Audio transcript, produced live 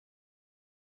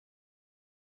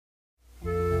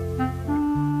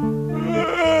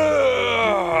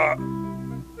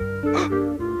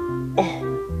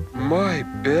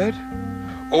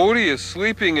is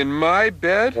sleeping in my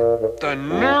bed? The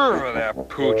nerve of that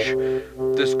pooch.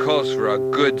 This calls for a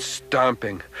good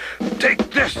stomping. Take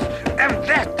this and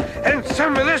that and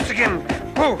some of this again.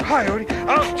 Oh, hi, Odie.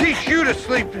 I'll teach you to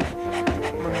sleep.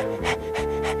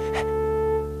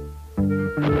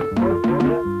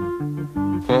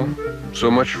 Well, so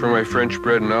much for my French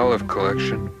bread and olive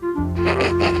collection.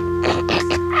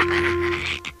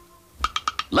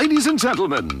 Ladies and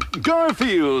gentlemen,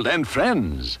 Garfield and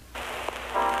Friends.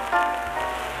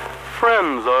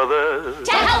 Friends are there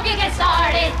to help you get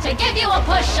started, to give you a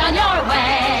push on your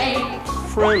way.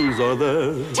 Friends are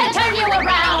there To turn you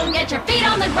around, get your feet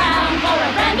on the ground for a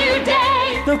brand new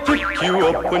day. to pick you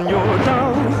up when you're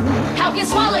down. Help you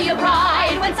swallow your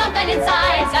pride when something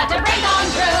inside's got to break on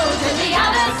through to the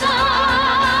other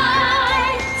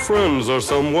side. Friends are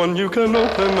someone you can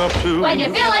open up to When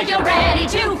you feel like you're ready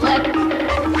to flip,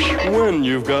 when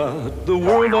you've got the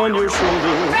world on your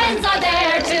shoulders. friends are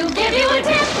there to give you a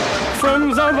tip.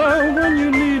 Friends are there when you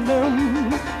need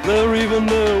them. They're even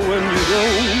there when you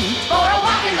don't. For a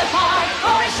walk in the park,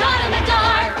 or a shot in the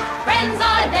dark, friends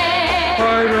are there.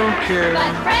 I don't care.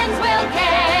 But friends will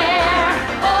care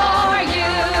for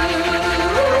you.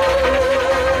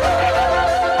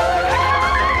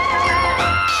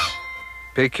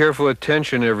 Pay careful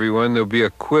attention, everyone. There'll be a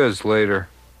quiz later.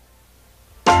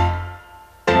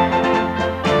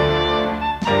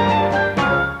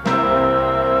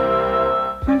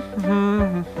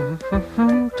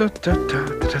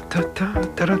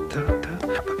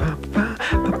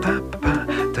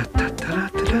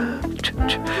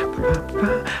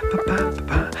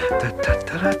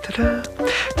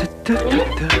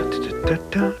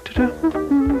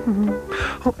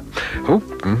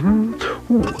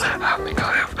 I think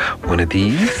I'll have one of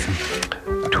these,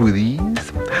 two of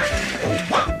these.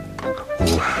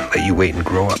 We'll let you wait and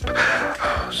grow up.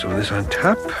 Some of this on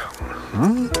top.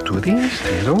 Two of these,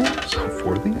 three of those,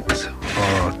 four of these,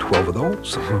 12 of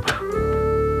those.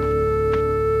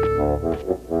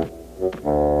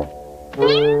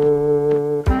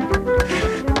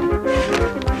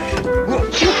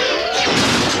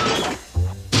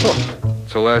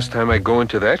 It's the last time I go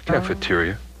into that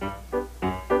cafeteria.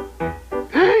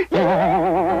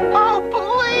 Oh,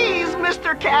 please,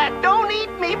 Mr. Cat, don't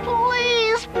eat me,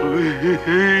 please.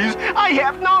 Please. I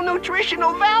have no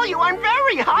nutritional value. I'm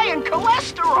very high in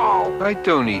cholesterol. I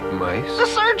don't eat mice. The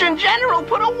Surgeon General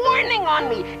put a warning on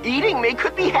me. Eating me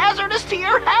could be hazardous to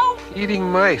your health. Eating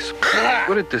mice.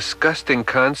 What a disgusting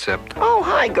concept. Oh,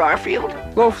 hi, Garfield.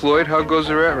 Hello, Floyd. How goes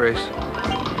the rat race?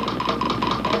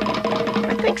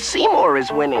 I think Seymour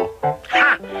is winning.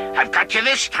 Ha! I've got you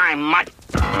this time, mutt.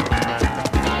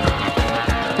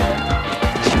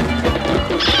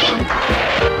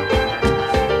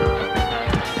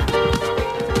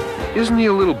 Isn't he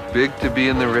a little big to be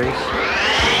in the race?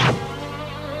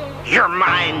 You're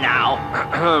mine now.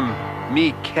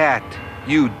 Me, cat.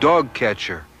 You, dog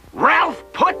catcher. Ralph,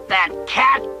 put that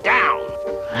cat down.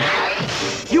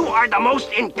 You are the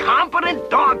most incompetent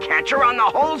dog catcher on the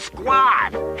whole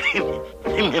squad.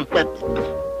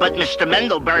 but Mr.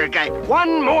 Mendelberg,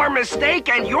 one more mistake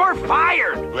and you're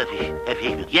fired.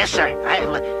 Yes, sir.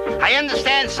 I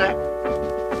understand, sir.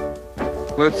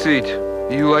 Let's eat.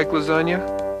 You like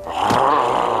lasagna?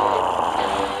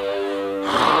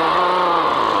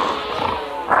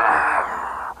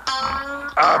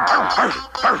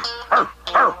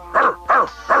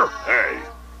 Hey,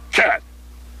 cat.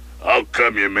 How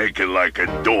come you make it like a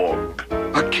dog?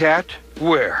 A cat?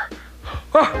 Where?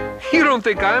 Oh, you don't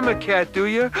think I'm a cat, do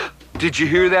you? Did you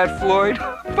hear that, Floyd?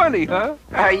 Funny, huh?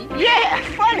 Yeah,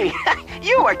 funny.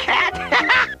 You a cat?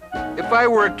 If I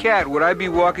were a cat, would I be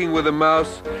walking with a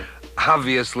mouse?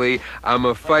 Obviously, I'm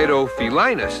a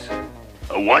phytofelinus.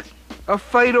 A what? A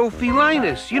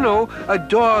phytofelinus, you know, a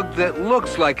dog that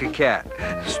looks like a cat.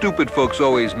 Stupid folks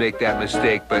always make that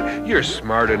mistake, but you're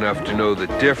smart enough to know the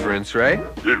difference, right?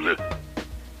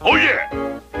 Oh,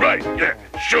 yeah. Right, yeah,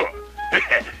 sure.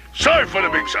 Sorry for the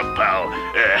mix-up, pal.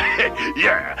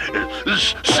 Yeah,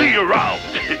 see you around.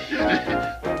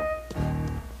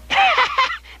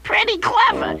 Pretty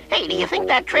clever. Hey, do you think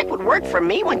that trick would work for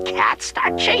me when cats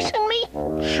start chasing me?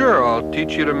 Sure, I'll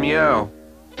teach you to meow.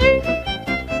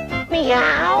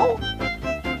 Meow.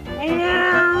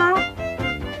 Meow.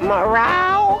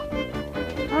 Meow.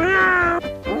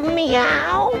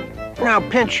 Meow. Now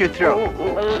pinch your throat.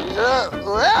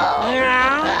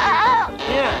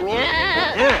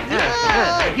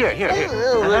 Here.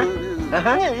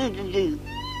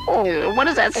 What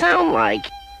does that sound like?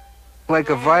 Like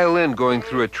a violin going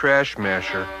through a trash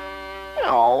masher.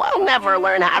 Oh, I'll never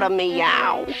learn how to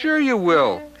meow. Sure you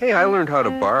will. Hey, I learned how to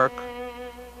bark.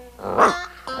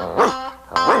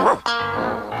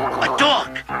 A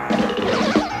dog.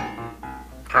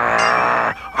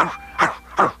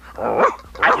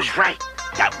 I was right.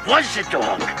 That was a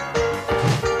dog.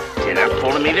 You're not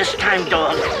fooling me this time,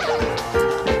 dog.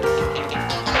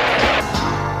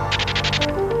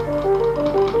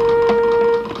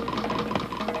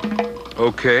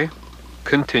 Okay,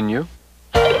 continue.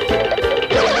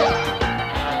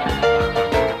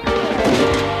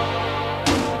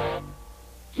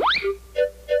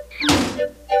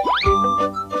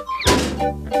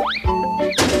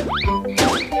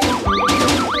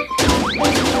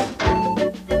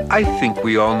 I think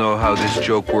we all know how this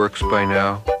joke works by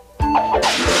now.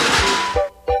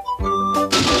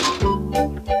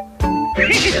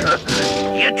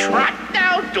 You trot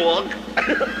now, dog.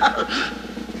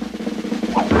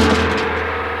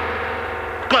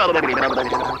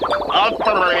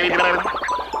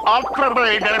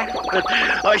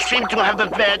 I seem to have a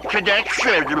bad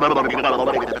connection.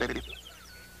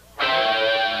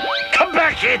 Come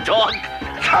back here, dog.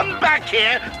 Come back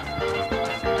here.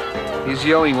 He's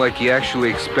yelling like he actually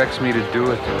expects me to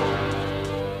do it.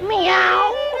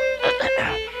 Meow.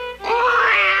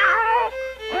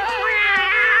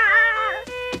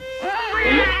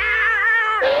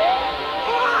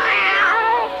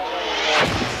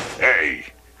 Hey,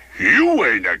 you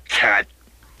ain't a cat.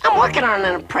 I'm working on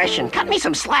an impression. Cut me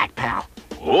some slack, pal.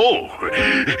 Oh,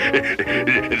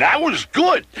 that was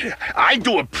good. I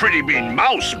do a pretty mean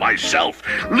mouse myself.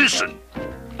 Listen.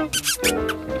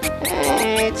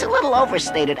 It's a little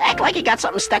overstated. Act like you got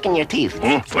something stuck in your teeth.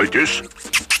 Huh? Like this?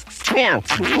 Yeah.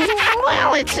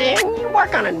 Well, it's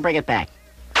work on it and bring it back.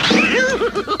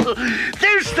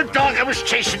 There's the dog I was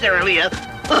chasing earlier.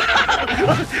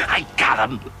 I got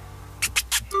him.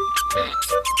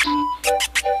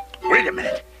 Wait a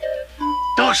minute.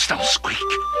 Dogs don't squeak.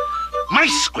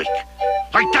 Mice squeak.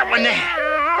 Like that one there.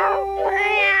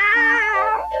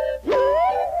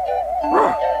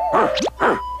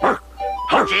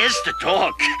 Oh, there's the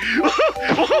dog.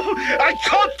 I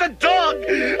caught the dog.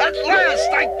 At last,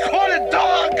 I caught a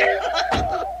dog.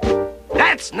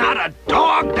 That's not a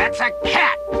dog, that's a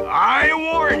cat. I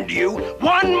warned you.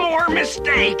 One more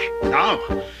mistake. No,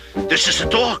 this is a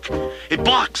dog. It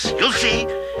barks. You'll see.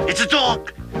 It's a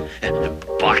dog.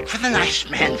 Bark for the nice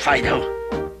man, Fido.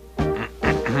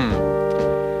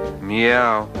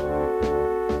 Meow.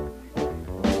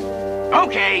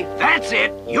 Okay, that's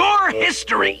it. Your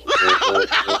history. Oh,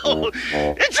 no!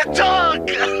 It's a dog!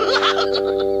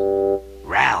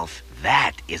 Ralph,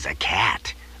 that is a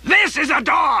cat. This is a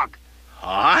dog.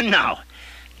 Oh, no.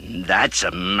 That's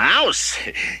a mouse.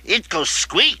 It goes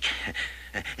squeak.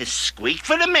 Squeak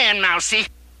for the man, Mousy.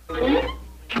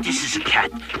 This is a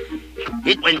cat.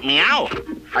 It went meow.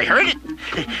 I heard it.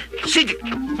 See, the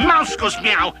mouse goes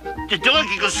meow, the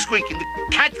doggy goes squeak, and the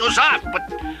cat goes off, but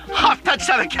that's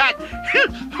not a cat.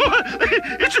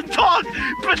 It's a dog,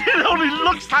 but it only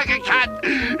looks like a cat.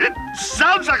 It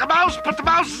sounds like a mouse, but the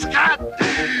mouse is a cat.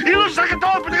 He looks like a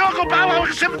dog, but the Uncle Bow Wow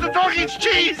except for the dog eats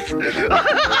cheese. And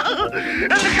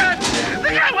the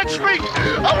cat went squeak.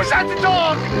 Oh, was that the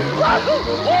dog?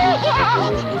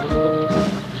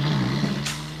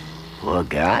 Poor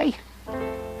guy.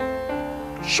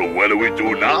 So what do we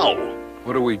do now?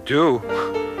 What do we do?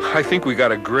 I think we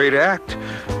got a great act.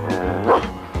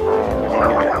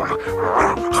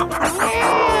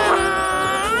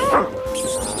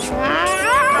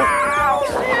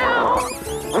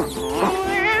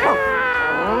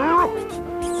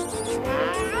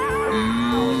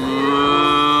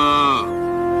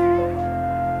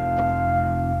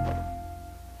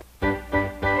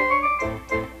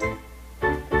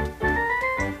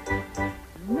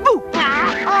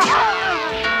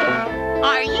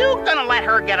 Are you gonna let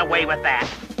her get away with that?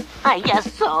 I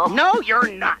guess so. No, you're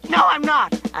not. No, I'm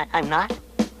not. I'm not?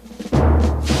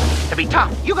 To be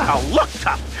tough, you gotta look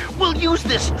tough. We'll use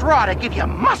this straw to give you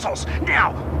muscles.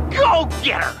 Now, go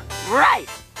get her. Right.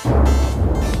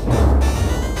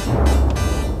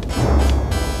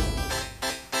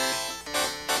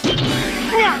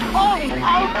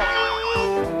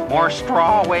 More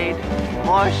straw, Wade.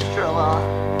 More straw.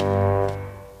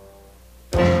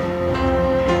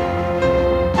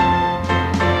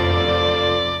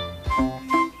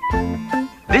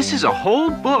 This is a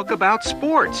whole book about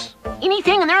sports.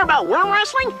 Anything in there about worm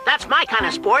wrestling? That's my kind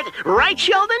of sport. Right,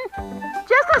 Sheldon?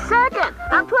 Just a second.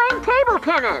 I'm playing table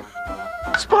tennis.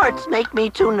 Sports make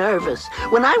me too nervous.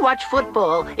 When I watch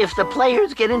football, if the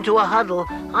players get into a huddle,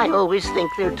 I always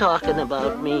think they're talking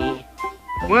about me.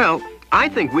 Well, I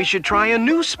think we should try a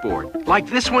new sport, like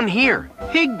this one here,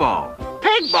 pig ball.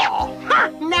 Pig ball? Huh,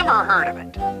 never heard of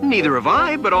it. Neither have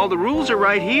I, but all the rules are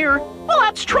right here. Well,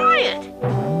 let's try it.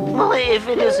 Well, if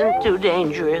it isn't too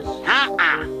dangerous.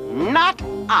 Not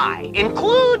I.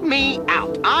 Include me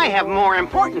out. I have more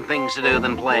important things to do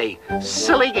than play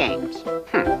silly games.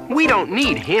 We don't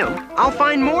need him. I'll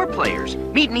find more players.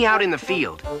 Meet me out in the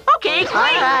field. Okay,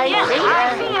 great.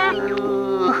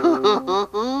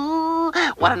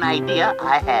 What an idea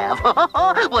I have.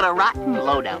 What a rotten,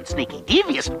 low-down, sneaky,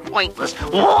 devious, pointless,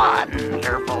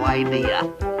 wonderful idea.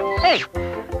 Hey,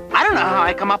 I don't know how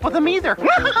I come up with them either.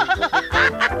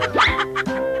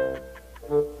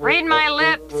 Read my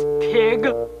lips, pig.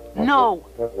 No.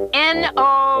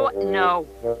 N-O, no.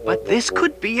 But this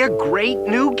could be a great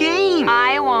new game.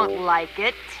 I won't like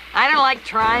it. I don't like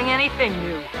trying anything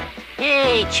new.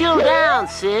 Hey, chill down,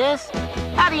 sis.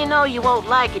 How do you know you won't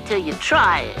like it till you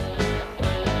try it?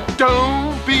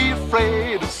 Don't be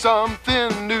afraid of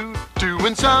something new.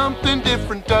 Doing something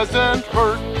different doesn't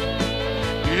hurt.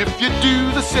 If you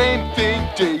do the same thing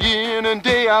day in and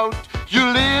day out,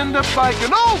 you'll end up like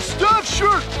an old stuffed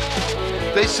shirt.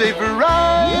 They say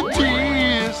variety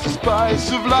is the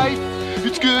spice of life.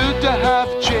 It's good to have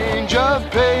a change of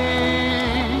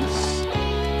pace.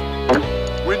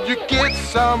 When you get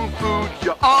some food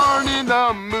you aren't in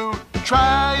the mood,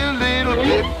 try a little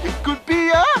bit, it could be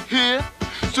a hit.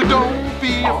 So don't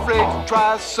be afraid to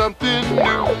try something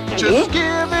new. Just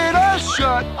give it a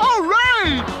shot. All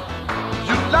right!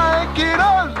 You like it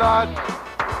a lot.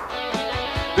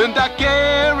 And I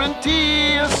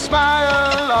guarantee a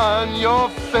smile on your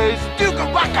face.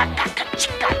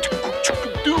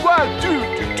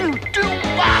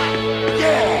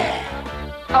 Yeah!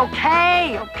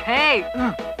 Okay.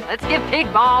 Let's give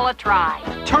Pig Ball a try.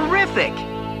 Terrific!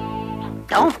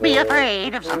 Don't be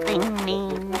afraid of something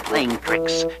mean. Playing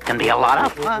tricks can be a lot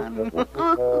of fun.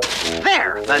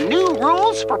 There, the new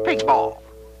rules for Pig Ball.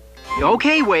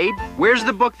 Okay, Wade. Where's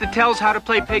the book that tells how to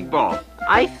play pig ball?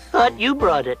 I thought you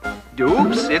brought it.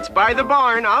 Oops, it's by the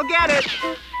barn. I'll get it.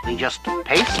 We just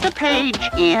paste the page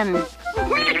in.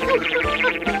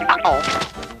 Uh-oh.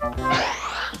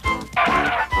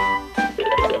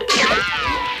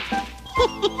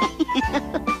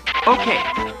 Okay,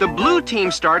 the blue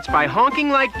team starts by honking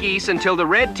like geese until the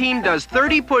red team does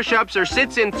 30 push-ups or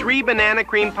sits in 3 banana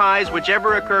cream pies,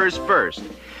 whichever occurs first.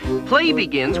 Play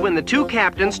begins when the 2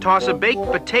 captains toss a baked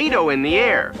potato in the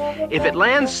air. If it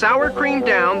lands sour cream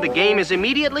down, the game is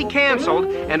immediately canceled,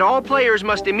 and all players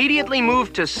must immediately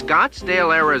move to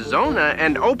Scottsdale, Arizona,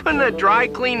 and open a dry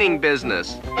cleaning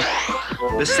business.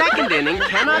 The second inning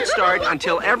cannot start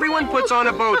until everyone puts on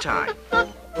a bow tie.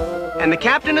 And the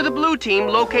captain of the blue team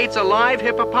locates a live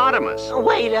hippopotamus.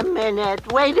 Wait a minute.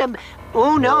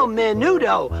 Uno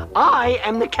minuto. I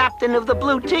am the captain of the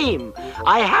blue team.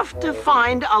 I have to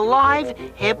find a live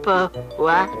hippo.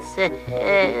 What's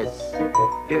this?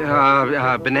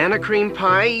 Banana cream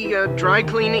pie, dry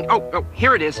cleaning. Oh,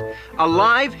 here it is. A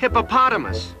live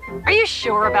hippopotamus. Are you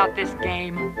sure about this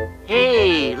game?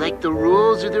 Hey, like the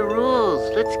rules are the rules.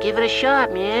 Let's give it a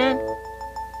shot, man.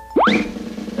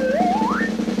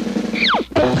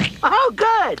 Oh,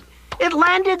 good. It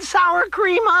landed sour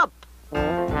cream up.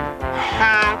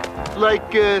 Honk,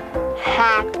 like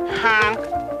honk, honk.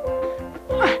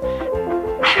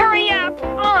 Hurry up!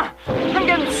 I'm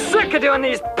getting sick of doing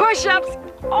these push-ups.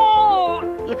 Oh!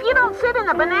 If you don't sit in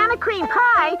the banana cream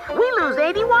pie, we lose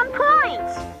 81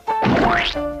 points.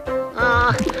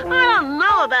 I don't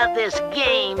know about this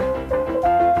game.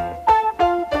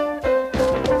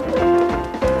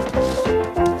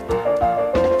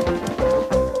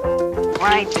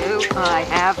 Why do I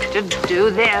have to do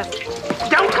this?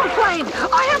 Don't complain.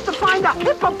 I have to find a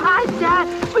hippo pie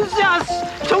just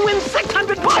to win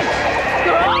 600 points.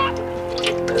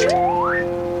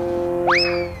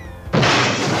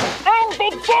 I'm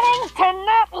beginning to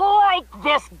not like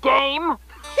this game.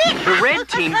 The red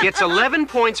team gets 11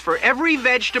 points for every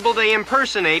vegetable they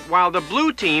impersonate, while the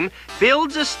blue team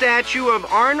builds a statue of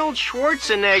Arnold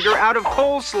Schwarzenegger out of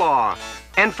coleslaw.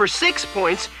 And for 6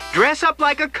 points, dress up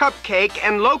like a cupcake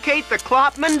and locate the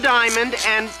Klopman diamond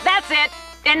and... That's it.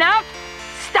 Enough.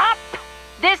 Stop.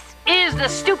 This is the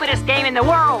stupidest game in the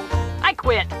world. I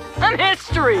quit. I'm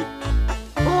history.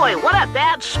 Boy, what a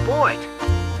bad sport.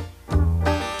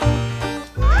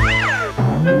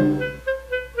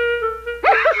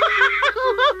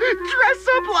 Dress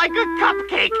up like a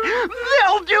cupcake.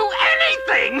 They'll do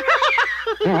anything.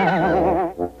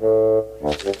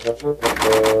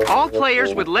 All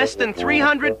players with less than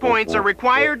 300 points are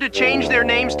required to change their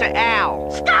names to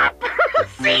Al. Stop.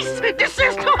 See Cease!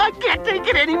 Desist! I can't take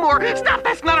it anymore! Stop!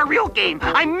 That's not a real game!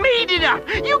 I made it up!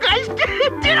 You guys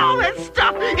did all that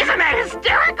stuff! Isn't that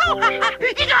hysterical?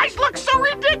 You guys look so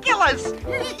ridiculous!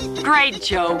 Great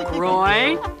joke,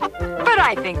 Roy. But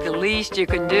I think the least you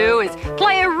can do is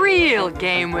play a real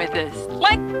game with us,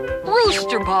 like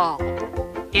Rooster Ball.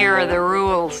 Here are the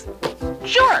rules.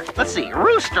 Sure. Let's see.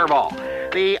 Rooster Ball.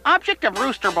 The object of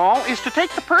Rooster Ball is to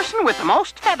take the person with the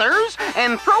most feathers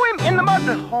and throw him in the mud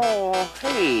hole.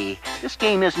 Hey, this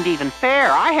game isn't even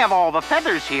fair. I have all the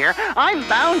feathers here. I'm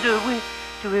bound to...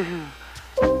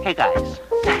 Hey, guys.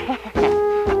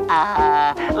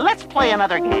 Let's play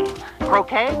another game.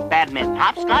 Croquet, badminton,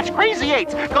 hopscotch, crazy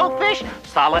eights, goldfish,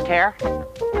 solitaire.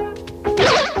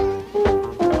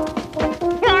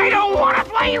 I don't want to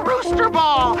play Rooster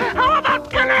Ball. How about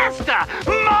canasta?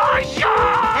 Marshall!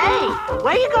 Hey,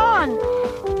 where you going?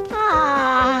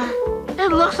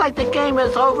 It looks like the game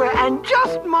is over, and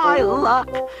just my luck.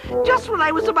 Just when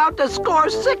I was about to score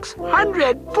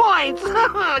 600 points.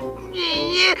 Come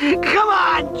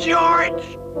on,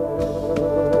 George.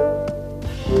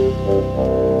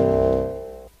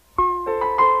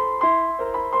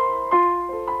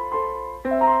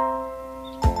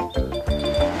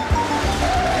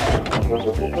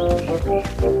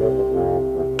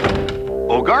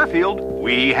 Oh, Garfield,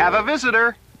 we have a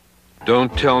visitor.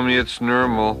 Don't tell me it's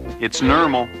Nermal. It's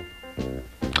Nermal.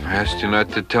 I asked you not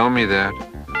to tell me that.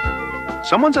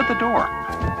 Someone's at the door.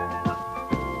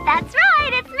 That's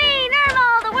right, it's me,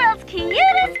 Nermal, the world's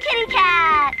cutest kitty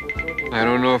cat. I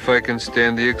don't know if I can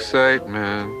stand the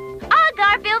excitement. Oh,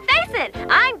 Garfield, face it,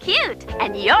 I'm cute,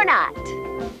 and you're not.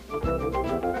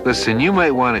 Listen, you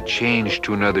might want to change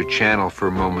to another channel for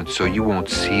a moment so you won't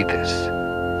see this.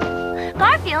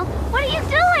 Garfield, what are you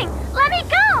doing? Let me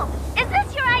go! Is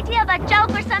this your idea of a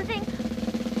joke or something?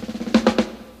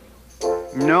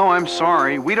 No, I'm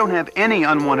sorry. We don't have any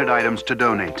unwanted items to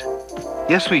donate.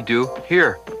 Yes, we do.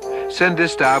 Here, send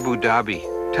this to Abu Dhabi.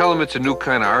 Tell him it's a new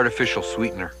kind of artificial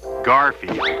sweetener.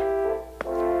 Garfield.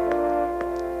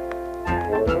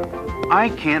 I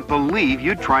can't believe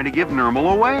you'd try to give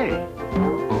Nermal away.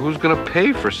 Well, who's gonna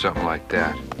pay for something like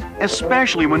that?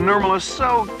 Especially when Nermal is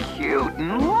so cute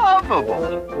and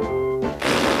lovable.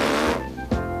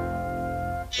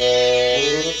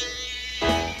 Psst,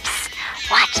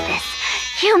 watch this.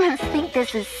 Humans think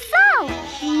this is so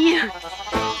cute.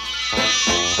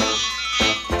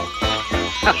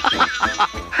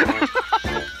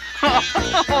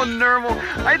 Oh, Nermal,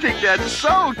 I think that's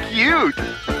so cute.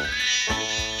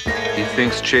 He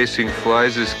thinks chasing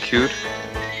flies is cute?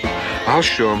 I'll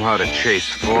show him how to chase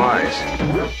flies.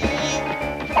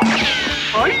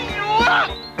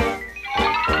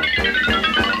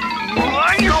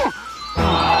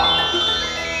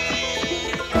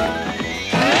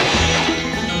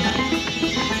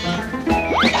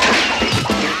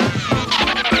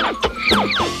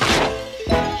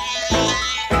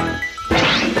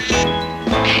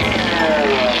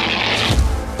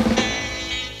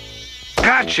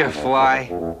 Gotcha, fly.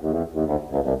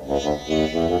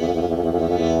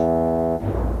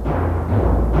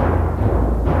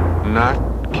 Not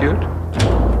cute?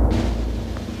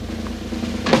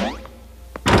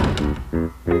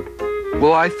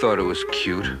 Well, I thought it was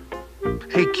cute.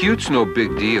 Hey, cute's no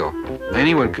big deal.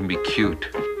 Anyone can be cute.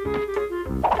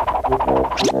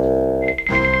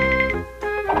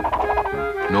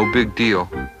 No big deal.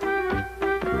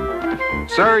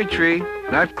 Sorry, tree.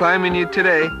 Not climbing you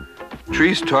today.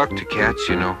 Trees talk to cats,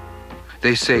 you know.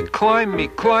 They say, climb me,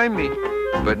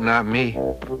 but not me.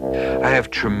 I have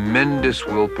tremendous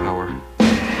willpower.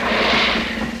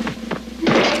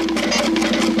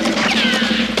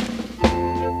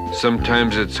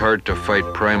 Sometimes it's hard to fight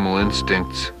primal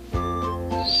instincts.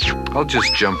 I'll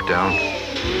just jump down.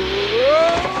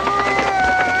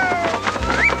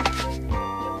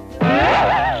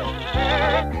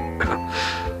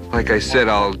 Like I said,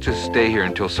 I'll just stay here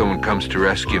until someone comes to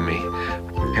rescue me.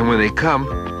 And when they come,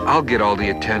 I'll get all the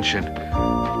attention.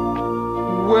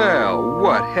 Well,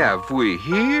 what have we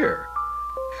here?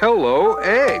 Hello,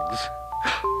 eggs.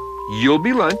 You'll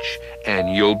be lunch,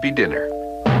 and you'll be dinner.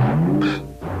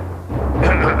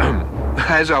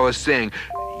 As I was saying,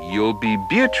 you'll be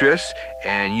Beatrice,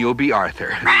 and you'll be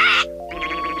Arthur.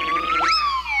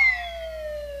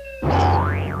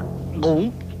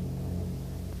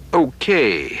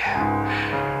 Okay.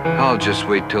 I'll just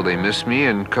wait till they miss me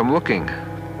and come looking.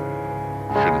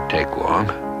 Shouldn't take long.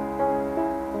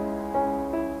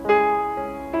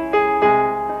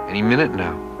 Any minute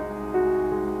now.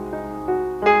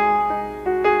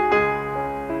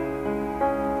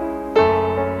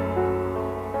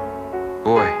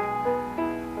 Boy,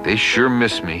 they sure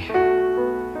miss me.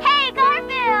 Hey,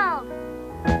 Garfield!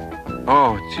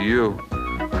 you.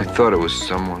 I thought it was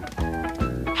someone.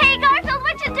 Hey, Garfield,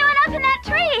 what you doing up in that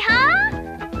tree,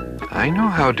 huh? I know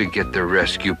how to get the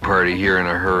rescue party here in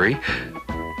a hurry.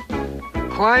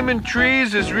 Climbing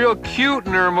trees is real cute,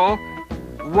 Nermal.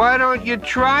 Why don't you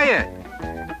try it?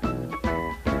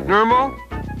 Nermal?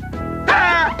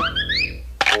 Ah!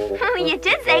 You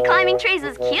did say climbing trees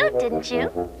was cute, didn't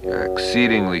you?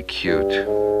 Exceedingly cute.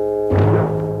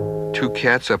 2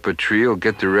 cats up a tree will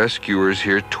get the rescuers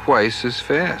here twice as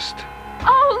fast.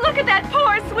 Oh, look at that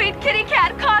poor, sweet kitty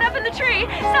cat caught up in the tree.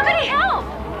 Somebody help!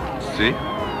 See?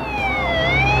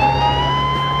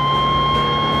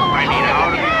 I mean, how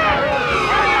do we...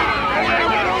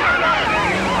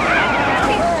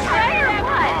 Spray or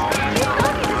what? You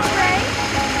still need to spray?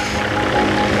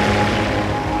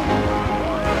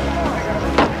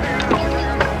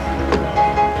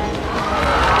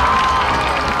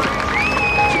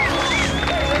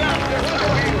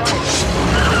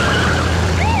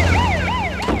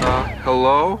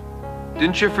 Hello?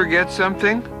 Didn't you forget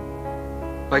something?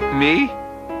 Like me?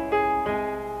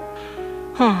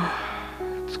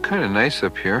 It's kind of nice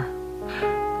up here.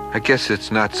 I guess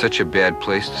it's not such a bad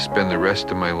place to spend the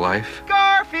rest of my life.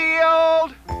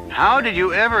 Garfield! How did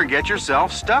you ever get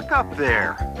yourself stuck up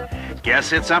there?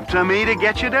 Guess it's up to me to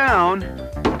get you down.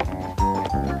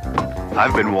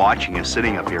 I've been watching you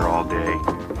sitting up here all day.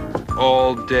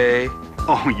 All day?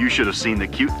 Oh, you should have seen the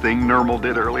cute thing Nermal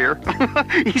did earlier.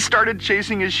 He started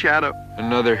chasing his shadow.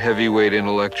 Another heavyweight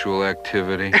intellectual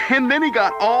activity. And then he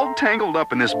got all tangled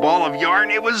up in this ball of yarn.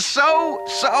 It was so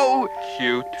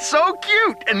cute. So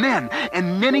cute. And then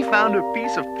he found a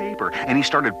piece of paper and he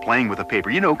started playing with the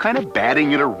paper, you know, kind of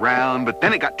batting it around. But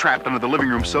then it got trapped under the living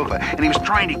room sofa and he was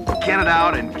trying to get it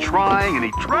out and trying, and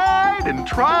he tried and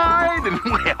tried. And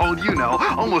well, you know,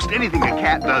 almost anything a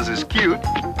cat does is cute.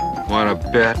 Wanna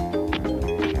bet?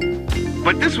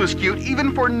 But this was cute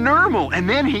even for Nermal. And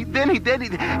then he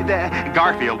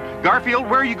Garfield,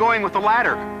 where are you going with the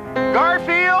ladder?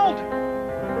 Garfield!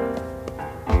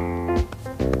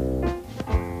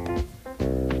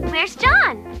 Where's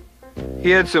John? He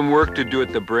had some work to do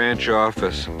at the branch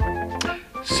office.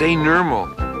 Say,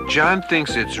 Nermal, John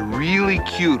thinks it's really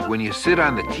cute when you sit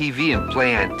on the TV and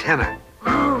play antenna.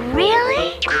 Oh,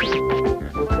 really?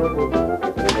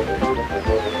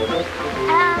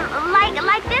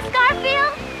 Like this,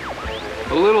 Garfield?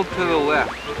 A little to the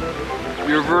left.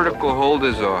 Your vertical hold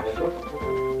is off.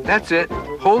 That's it.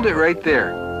 Hold it right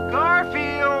there.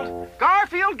 Garfield!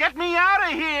 Garfield, get me out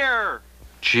of here!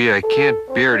 Gee, I can't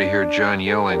bear to hear John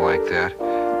yelling like that.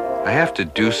 I have to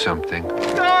do something.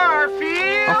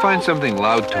 Garfield! I'll find something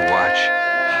loud to watch.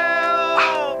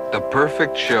 The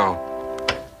perfect show.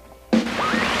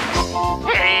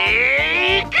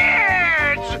 Hey,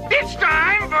 kids! It's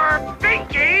time for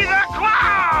Pinky the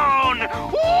Clown!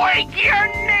 Wake your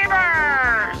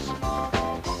neighbors!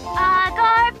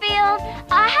 Garfield,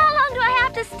 how long do I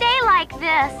have to stay like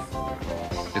this?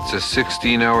 It's a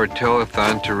 16-hour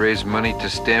telethon to raise money to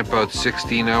stamp out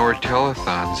 16-hour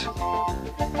telethons.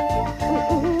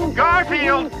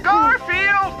 Garfield!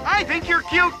 Garfield! I think you're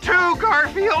cute too,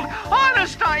 Garfield!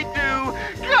 Honest, I do!